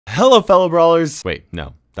Hello, fellow brawlers. Wait,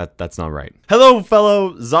 no, that's not right. Hello,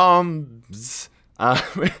 fellow zombs.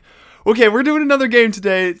 Okay, we're doing another game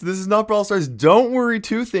today. This is not Brawl Stars. Don't worry,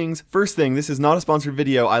 two things. First thing, this is not a sponsored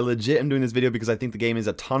video. I legit am doing this video because I think the game is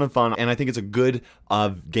a ton of fun, and I think it's a good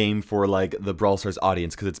game for like the Brawl Stars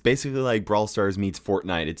audience because it's basically like Brawl Stars meets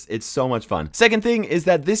Fortnite. It's so much fun. Second thing is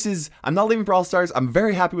that I'm not leaving Brawl Stars. I'm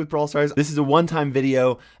very happy with Brawl Stars. This is a one-time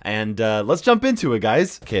video, and let's jump into it,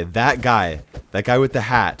 guys. Okay, that guy with the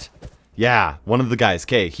hat. Yeah, one of the guys.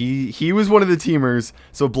 Okay, he was one of the teamers.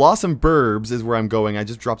 So Blossom Burbs is where I'm going. I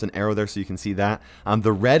just dropped an arrow there so you can see that.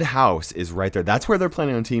 The red house is right there. That's where they're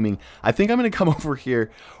planning on teaming. I think I'm gonna come over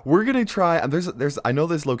here. We're gonna try. I know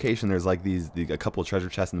this location. There's like a couple of treasure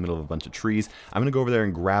chests in the middle of a bunch of trees. I'm gonna go over there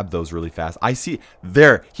and grab those really fast. I see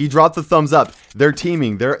there. He dropped the thumbs up. They're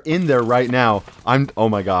teaming. They're in there right now. Oh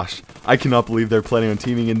my gosh. I cannot believe they're planning on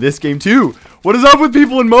teaming in this game too. What is up with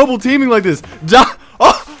people in mobile teaming like this?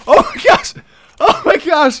 Oh my gosh! Oh my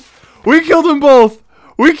gosh! We killed them both!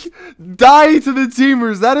 Die to the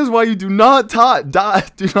teamers! That is why you do not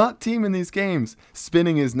team in these games.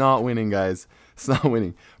 Spinning is not winning, guys. It's not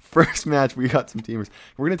winning. First match, we got some teamers.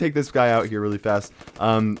 We're gonna take this guy out here really fast.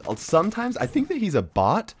 Sometimes I think that he's a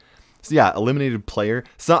bot. So yeah, eliminated player.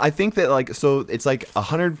 So I think that it's like a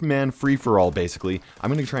 100-man free-for-all basically. I'm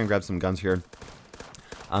gonna try and grab some guns here.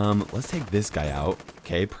 Let's take this guy out.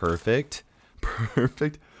 Okay, perfect.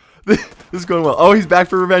 Perfect. This is going well. Oh, he's back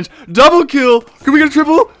for revenge. Double kill. Can we get a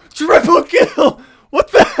triple? Triple kill.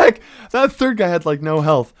 What the heck? That third guy had like no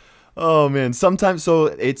health. Oh man. Sometimes, so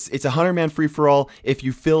it's a 100-man free for all. If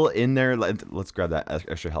you fill in there, let's grab that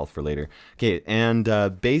extra health for later. Okay,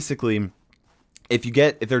 and basically, if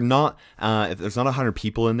there's not 100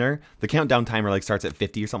 people in there, the countdown timer like starts at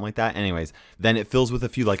 50 or something like that. Anyways, then it fills with a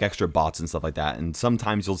few like extra bots and stuff like that. And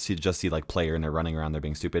sometimes you'll just see like player and they're running around, they're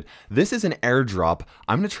being stupid. This is an airdrop.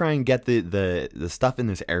 I'm gonna try and get the stuff in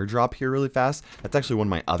this airdrop here really fast. That's actually one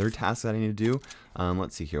of my other tasks that I need to do.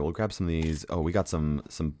 Let's see here. We'll grab some of these. Oh, we got some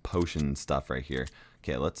potion stuff right here.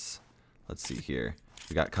 Okay, let's see here.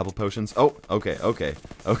 We got a couple potions. Oh, okay.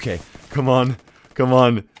 Come on.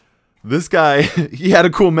 This guy, he had a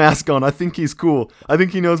cool mask on. I think he's cool. I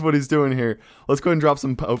think he knows what he's doing here. Let's go ahead and drop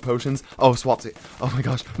some potions. Oh, swapped it. Oh my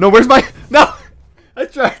gosh. No, where's my... No! I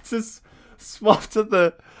tried to swap to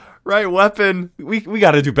the right weapon. We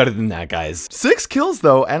got to do better than that, guys. 6 kills,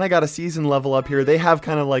 though, and I got a season level up here. They have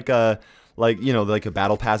kind of like a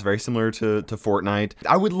battle pass very similar to Fortnite.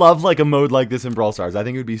 I would love like a mode like this in Brawl Stars. I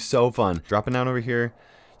think it would be so fun. Dropping down over here.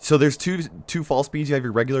 So there's two fall speeds. You have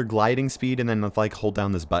your regular gliding speed, and then like hold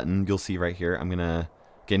down this button, you'll see right here.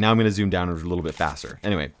 Okay, now I'm gonna zoom down a little bit faster.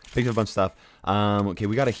 Anyway, picked up a bunch of stuff. Okay,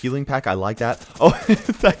 we got a healing pack. I like that. Oh,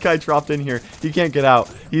 that guy dropped in here. He can't get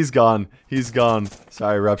out. He's gone.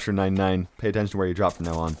 Sorry, Rupture 99. Pay attention to where you drop from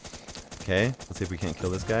now on. Okay, let's see if we can't kill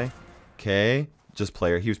this guy. Okay, just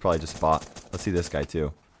player. He was probably just spot. Let's see this guy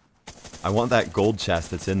too. I want that gold chest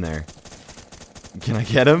that's in there. Can I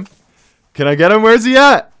get him? Where's he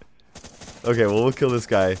at? Okay, well, we'll kill this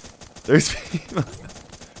guy. There's...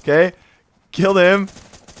 Okay. Killed him.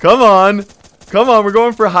 Come on. We're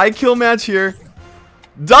going for a high kill match here.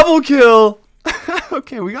 Double kill.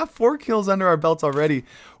 Okay, we got 4 kills under our belts already.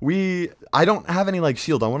 I don't have any, like,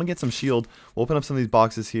 shield. I want to get some shield. We'll open up some of these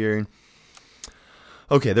boxes here.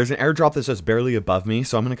 Okay, there's an airdrop that's just barely above me,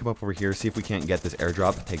 so I'm going to come up over here, see if we can't get this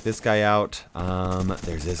airdrop. Take this guy out.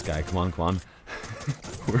 There's this guy. Come on.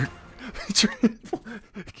 We're...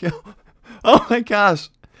 Kill. Oh my gosh.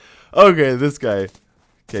 Okay, this guy.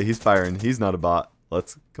 Okay, he's firing. He's not a bot.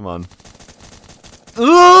 Come on.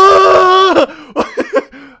 Oh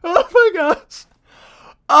my gosh.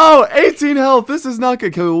 Oh, 18 health. This is not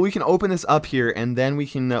good. Okay, well, we can open this up here, and then we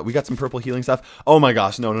can. We got some purple healing stuff. Oh my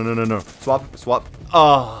gosh. No. Swap.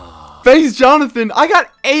 Oh. Face Jonathan. I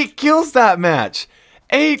got 8 kills that match.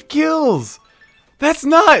 8 kills. That's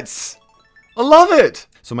nuts. I love it.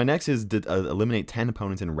 So my next is to eliminate 10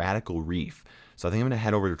 opponents in Radical Reef. So I think I'm going to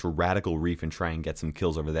head over to Radical Reef and try and get some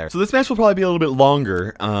kills over there. So this match will probably be a little bit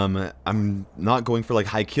longer. I'm not going for like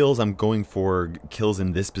high kills. I'm going for kills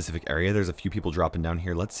in this specific area. There's a few people dropping down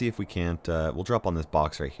here. Let's see if we can't... we'll drop on this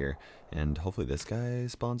box right here. And hopefully this guy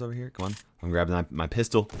spawns over here. Come on. I'm grabbing my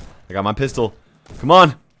pistol. I got my pistol. Come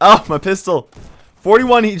on. Oh, my pistol.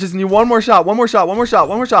 41. He just need one more shot. One more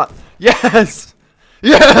shot. Yes.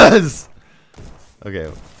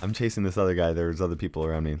 Okay, I'm chasing this other guy. There's other people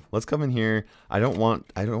around me. Let's come in here. I don't want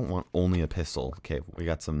only a pistol. Okay, we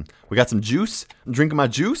got some juice. I'm drinking my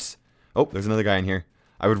juice. Oh, there's another guy in here.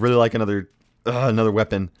 I would really like another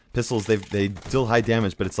weapon. Pistols, they deal high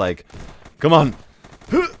damage, but it's like, come on.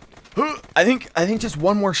 I think just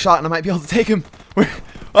one more shot and I might be able to take him.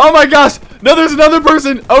 Oh my gosh! No, there's another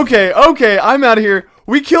person! Okay, okay, I'm out of here.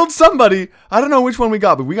 We killed somebody. I don't know which one we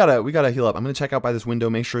got, but we gotta heal up. I'm gonna check out by this window,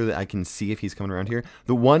 make sure that I can see if he's coming around here.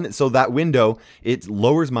 The one, so that window, it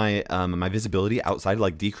lowers my my visibility outside,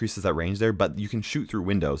 like decreases that range there, but you can shoot through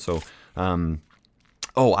windows. So,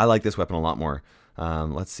 oh, I like this weapon a lot more.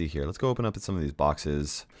 Let's see here. Let's go open up some of these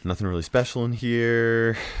boxes. Nothing really special in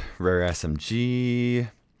here. Rare SMG.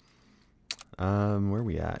 Where are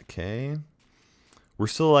we at? Okay. We're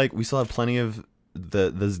still like, we still have plenty of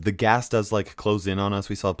the gas does like close in on us.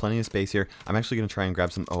 We still have plenty of space here. I'm actually gonna try and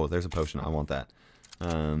grab some. Oh, there's a potion. I want that.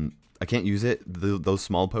 I can't use it. Those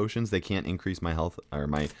small potions, they can't increase my health or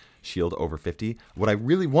my shield over 50. What I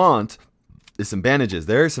really want is some bandages.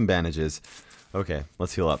 There are some bandages. Okay,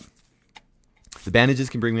 let's heal up. The bandages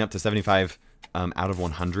can bring me up to 75 out of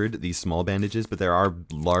 100. These small bandages, but there are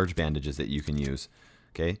large bandages that you can use.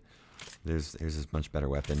 Okay, there's this much better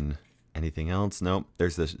weapon. Anything else? Nope.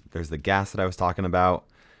 There's the gas that I was talking about.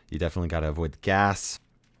 You definitely got to avoid the gas.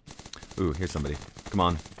 Ooh, here's somebody. Come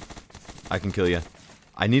on. I can kill you.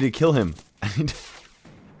 I need to kill him. I need to...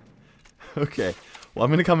 Okay. Well,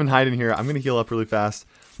 I'm going to come and hide in here. I'm going to heal up really fast.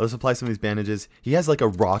 Let's apply some of these bandages. He has like a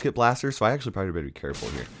rocket blaster, so I actually probably better be careful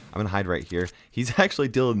here. I'm going to hide right here. He's actually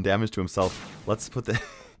dealing damage to himself. Let's put the...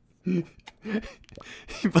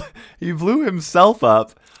 He blew himself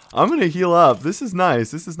up. I'm going to heal up. This is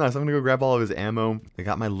nice. This is nice. I'm going to go grab all of his ammo. I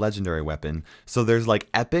got my legendary weapon. So there's like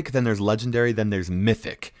epic, then there's legendary, then there's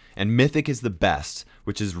mythic. And mythic is the best,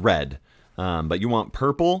 which is red. But you want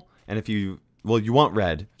purple, and if you... Well, you want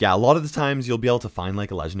red. Yeah, a lot of the times you'll be able to find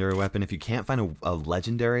like a legendary weapon. If you can't find a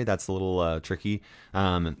legendary, that's a little tricky.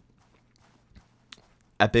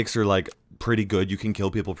 Epics are like pretty good. You can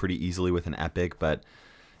kill people pretty easily with an epic, but...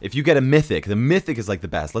 If you get a mythic, the mythic is like the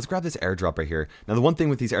best. Let's grab this airdrop right here. Now, the one thing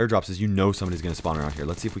with these airdrops is you know somebody's going to spawn around here.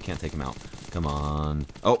 Let's see if we can't take him out. Come on.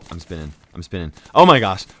 Oh, I'm spinning. I'm spinning. Oh my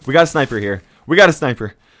gosh. We got a sniper here. We got a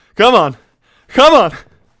sniper. Come on. Come on.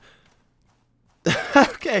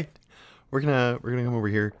 Okay. We're gonna come over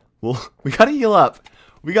here. Well, we got to heal up.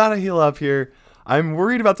 We got to heal up here. I'm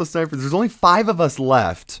worried about the snipers. There's only 5 of us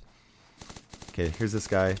left. Okay, here's this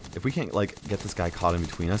guy. If we can't, like, get this guy caught in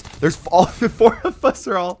between us. There's all the 4 of us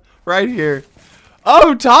are all right here.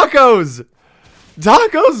 Oh, tacos!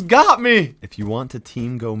 Tacos got me! If you want to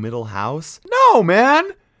team go middle house. No,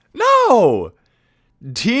 man! No!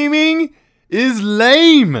 Teaming is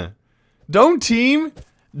lame! Don't team.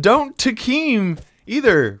 Don't team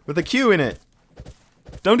either with a Q in it.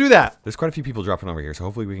 Don't do that. There's quite a few people dropping over here, so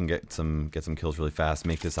hopefully we can get some kills really fast.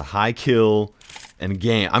 Make this a high kill and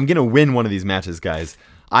game. I'm gonna win one of these matches, guys.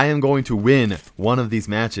 I am going to win one of these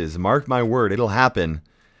matches. Mark my word, it'll happen.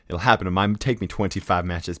 It'll happen. It might take me 25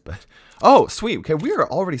 matches, but oh, sweet. Okay, we are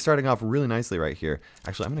already starting off really nicely right here.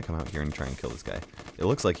 Actually, I'm gonna come out here and try and kill this guy. It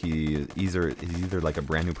looks like he's either like a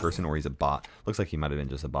brand new person or he's a bot. Looks like he might have been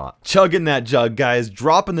just a bot. Chugging that jug, guys.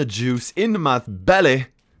 Dropping the juice into my belly.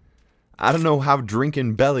 I don't know how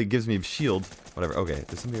drinking belly gives me shield. Whatever. Okay,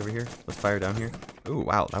 there's somebody over here. Let's fire down here. Ooh,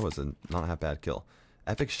 wow, that was a not half bad kill.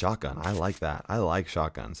 Epic shotgun. I like that. I like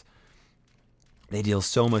shotguns. They deal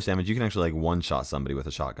so much damage. You can actually like one-shot somebody with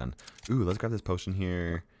a shotgun. Ooh, let's grab this potion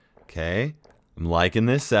here. Okay. I'm liking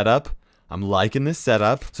this setup. I'm liking this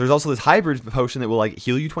setup. So there's also this hybrid potion that will like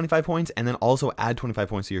heal you 25 points and then also add 25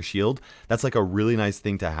 points to your shield. That's like a really nice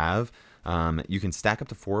thing to have. You can stack up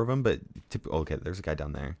to 4 of them, but okay, there's a guy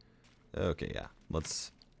down there. Okay, yeah.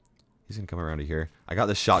 He's gonna come around to here. I got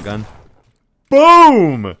this shotgun.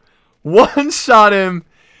 Boom! One shot him.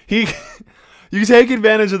 You take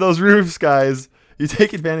advantage of those roofs, guys. You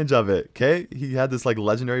take advantage of it, okay? He had this like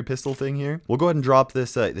legendary pistol thing here. We'll go ahead and drop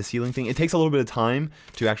this this healing thing. It takes a little bit of time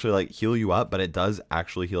to actually like heal you up, but it does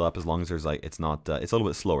actually heal up as long as there's like it's not it's a little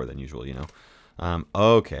bit slower than usual, you know.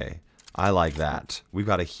 Okay. I like that. We've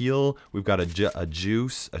got a heal. We've got a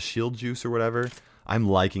juice, a shield juice or whatever. I'm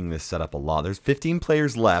liking this setup a lot. There's 15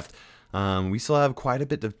 players left. We still have quite a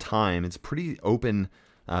bit of time. It's pretty open,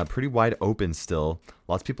 pretty wide open still.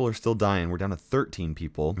 Lots of people are still dying. We're down to 13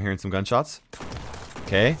 people. I'm hearing some gunshots.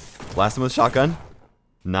 Okay, blast them with a shotgun.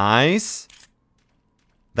 Nice.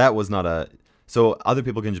 That was not a... So other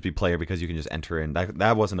people can just be player because you can just enter in.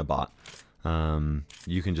 That wasn't a bot.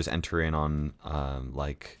 You can just enter in on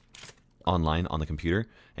like online on the computer.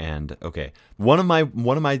 And okay, one of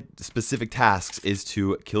my specific tasks is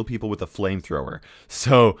to kill people with a flamethrower.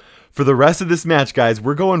 So for the rest of this match, guys,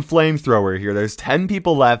 we're going flamethrower here. There's 10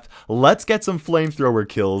 people left. Let's get some flamethrower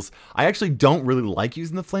kills. I actually don't really like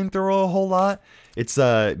using the flamethrower a whole lot. It's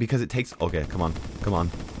because it takes... Okay, come on, come on,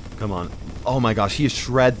 come on. Oh my gosh, he is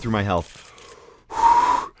shred through my health.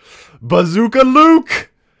 Bazooka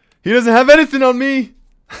Luke! He doesn't have anything on me.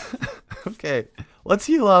 Okay, let's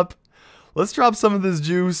heal up. Let's drop some of this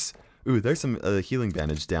juice. Ooh, there's some healing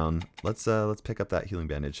bandage down. Let's pick up that healing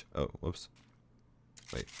bandage. Oh, whoops.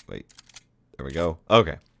 Wait. There we go.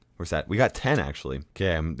 Okay, where's that? We got 10 actually.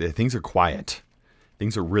 Okay, things are quiet.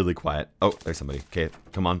 Things are really quiet. Oh, there's somebody. Okay,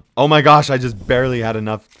 come on. Oh my gosh, I just barely had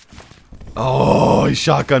enough. Oh, he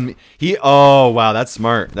shotgunned me. Oh, wow, that's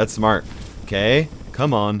smart. That's smart. Okay,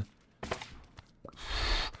 come on.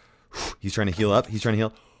 He's trying to heal up. He's trying to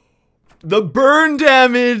heal. The burn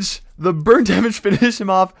damage! The burn damage finished him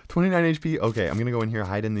off. 29 HP. Okay, I'm gonna go in here,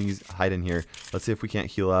 hide in here. Let's see if we can't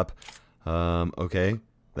heal up. Okay.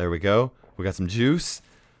 There we go. We got some juice.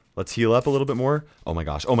 Let's heal up a little bit more. Oh my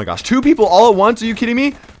gosh. Oh my gosh. 2 people all at once. Are you kidding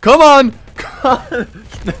me? Come on! Come on.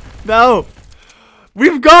 No.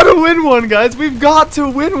 We've got to win one, guys. We've got to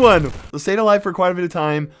win one. We stayed alive for quite a bit of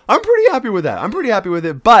time. I'm pretty happy with that. I'm pretty happy with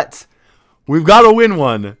it, but we've got to win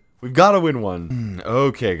one. We've got to win one.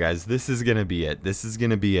 Okay, guys, this is going to be it. This is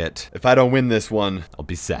going to be it. If I don't win this one, I'll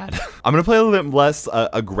be sad. I'm going to play a little bit less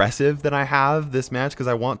aggressive than I have this match because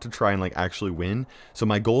I want to try and like actually win. So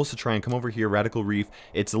my goal is to try and come over here, Radical Reef.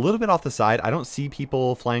 It's a little bit off the side. I don't see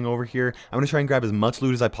people flying over here. I'm going to try and grab as much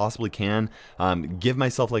loot as I possibly can. Give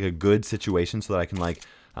myself like a good situation so that I can like,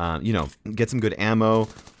 you know, get some good ammo.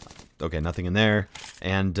 Okay, nothing in there.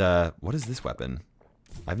 And what is this weapon?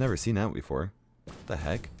 I've never seen that before. What the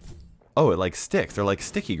heck? Oh, it like sticks. They're like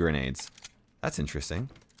sticky grenades. That's interesting.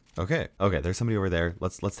 Okay. Okay, there's somebody over there.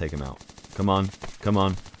 Let's take him out. Come on. Come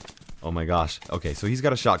on. Oh my gosh. Okay, so he's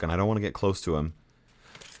got a shotgun. I don't want to get close to him.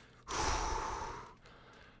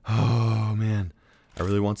 Oh man. I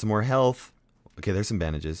really want some more health. Okay, there's some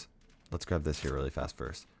bandages. Let's grab this here really fast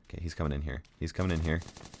first. Okay, he's coming in here. He's coming in here.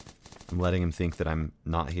 I'm letting him think that I'm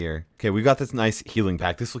not here. Okay, we got this nice healing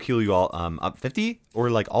pack. This will heal you all up 50 or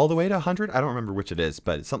like all the way to 100. I don't remember which it is,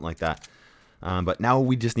 but it's something like that. But now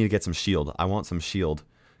we just need to get some shield. I want some shield.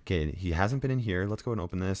 Okay, he hasn't been in here. Let's go and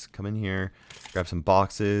open this. Come in here. Grab some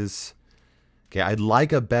boxes. Okay, I'd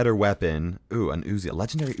like a better weapon. Ooh, an Uzi. A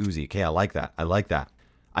legendary Uzi. Okay, I like that. I like that.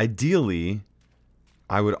 Ideally,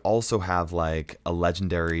 I would also have like a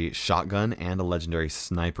legendary shotgun and a legendary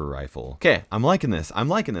sniper rifle. Okay, I'm liking this. I'm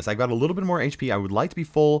liking this. I've got a little bit more HP. I would like to be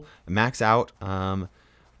full, max out.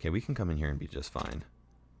 Okay, we can come in here and be just fine.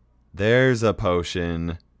 There's a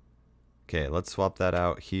potion. Okay, let's swap that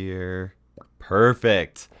out here.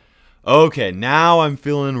 Perfect. Okay, now I'm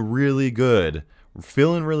feeling really good. We're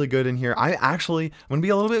feeling really good in here. I'm going to be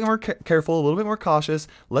a little bit more careful, a little bit more cautious.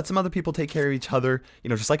 Let some other people take care of each other. You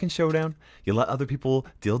know, just like in Showdown, you let other people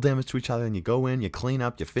deal damage to each other and you go in, you clean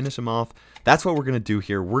up, you finish them off. That's what we're going to do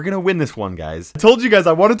here. We're going to win this one, guys. I told you guys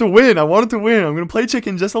I wanted to win. I wanted to win. I'm going to play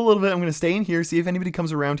chicken just a little bit. I'm going to stay in here, see if anybody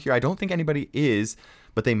comes around here. I don't think anybody is,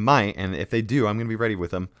 but they might. And if they do, I'm going to be ready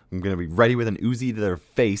with them. I'm going to be ready with an Uzi to their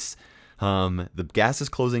face. The gas is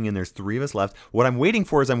closing in. There's 3 of us left. What I'm waiting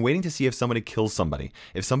for is I'm waiting to see if somebody kills somebody.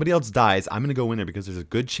 If somebody else dies, I'm going to go in there because there's a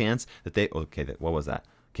good chance that they... Okay, what was that?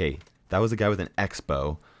 Okay, that was a guy with an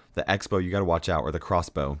X-bow. The X-bow, you got to watch out, or the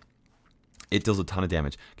crossbow. It deals a ton of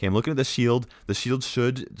damage. Okay, I'm looking at the shield. The shield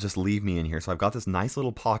should just leave me in here. So I've got this nice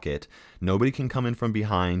little pocket. Nobody can come in from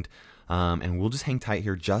behind. And we'll just hang tight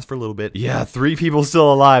here just for a little bit. Yeah, 3 people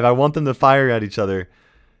still alive. I want them to fire at each other.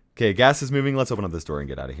 Okay, gas is moving. Let's open up this door and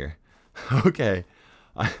get out of here. Okay,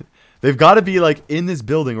 they've got to be like in this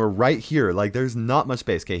building or right here. Like there's not much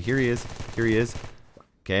space. Okay, here he is. Here he is.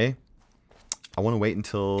 Okay, I want to wait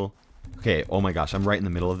until... Okay, oh my gosh, I'm right in the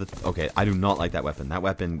middle of the... Okay, I do not like that weapon. That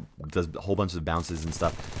weapon does a whole bunch of bounces and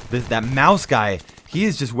stuff. That mouse guy, he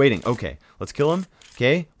is just waiting. Okay, let's kill him.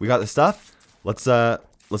 Okay, we got the stuff. Let's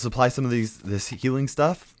apply some of this healing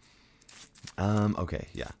stuff. Okay,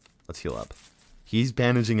 yeah, let's heal up. He's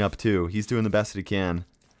bandaging up too. He's doing the best that he can.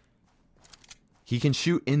 He can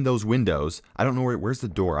shoot in those windows. I don't know where's the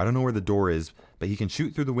door. I don't know where the door is, but he can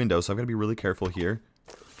shoot through the window, so I've got to be really careful here.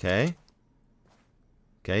 Okay.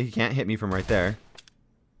 Okay, he can't hit me from right there.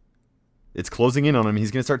 It's closing in on him.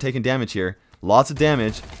 He's going to start taking damage here. Lots of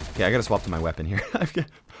damage. Okay, I got to swap to my weapon here.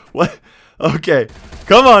 What? Okay.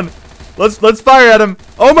 Come on. Let's fire at him.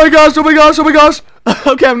 Oh my gosh. Oh my gosh. Oh my gosh.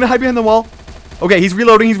 Okay, I'm going to hide behind the wall. Okay, he's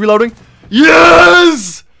reloading. He's reloading.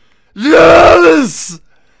 Yes! Yes!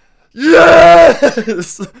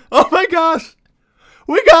 Yes! Oh my gosh!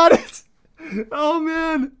 We got it! Oh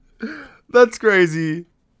man! That's crazy.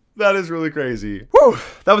 That is really crazy. Whew!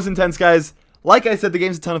 That was intense, guys. Like I said, the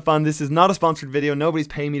game's a ton of fun. This is not a sponsored video. Nobody's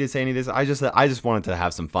paying me to say any of this. I just wanted to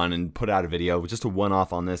have some fun and put out a video, just a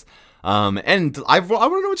one-off on this. And I want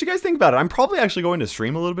to know what you guys think about it. I'm probably actually going to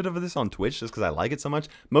stream a little bit of this on Twitch just because I like it so much.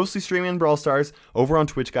 Mostly streaming Brawl Stars over on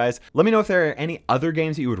Twitch, guys. Let me know if there are any other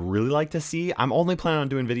games that you would really like to see. I'm only planning on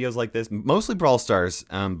doing videos like this, mostly Brawl Stars,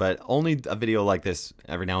 but only a video like this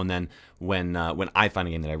every now and then when I find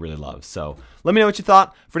a game that I really love. So let me know what you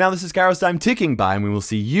thought. For now, this is KairosTime ticking by, and we will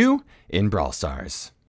see you in Brawl Stars.